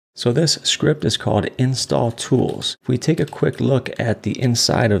So this script is called install tools. If we take a quick look at the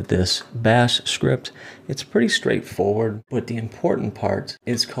inside of this bash script, it's pretty straightforward, but the important part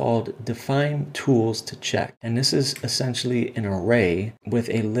is called define tools to check. And this is essentially an array with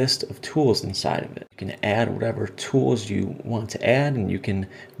a list of tools inside of it. You can add whatever tools you want to add, and you can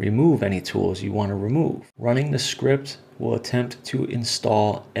remove any tools you want to remove. Running the script will attempt to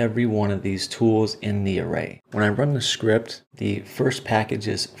install every one of these tools in the array. When I run the script, the first package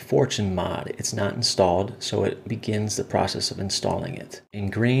is Fortune Mod. It's not installed, so it begins the process of installing it.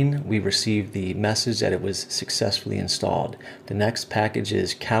 In green, we receive the message that it was successfully installed. The next package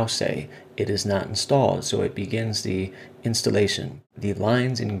is Cowsay. It is not installed, so it begins the installation. The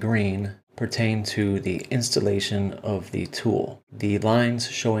lines in green pertain to the installation of the tool. The lines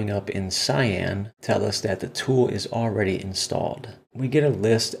showing up in cyan tell us that the tool is already installed. We get a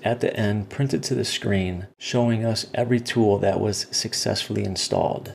list at the end printed to the screen showing us every tool that was successfully installed.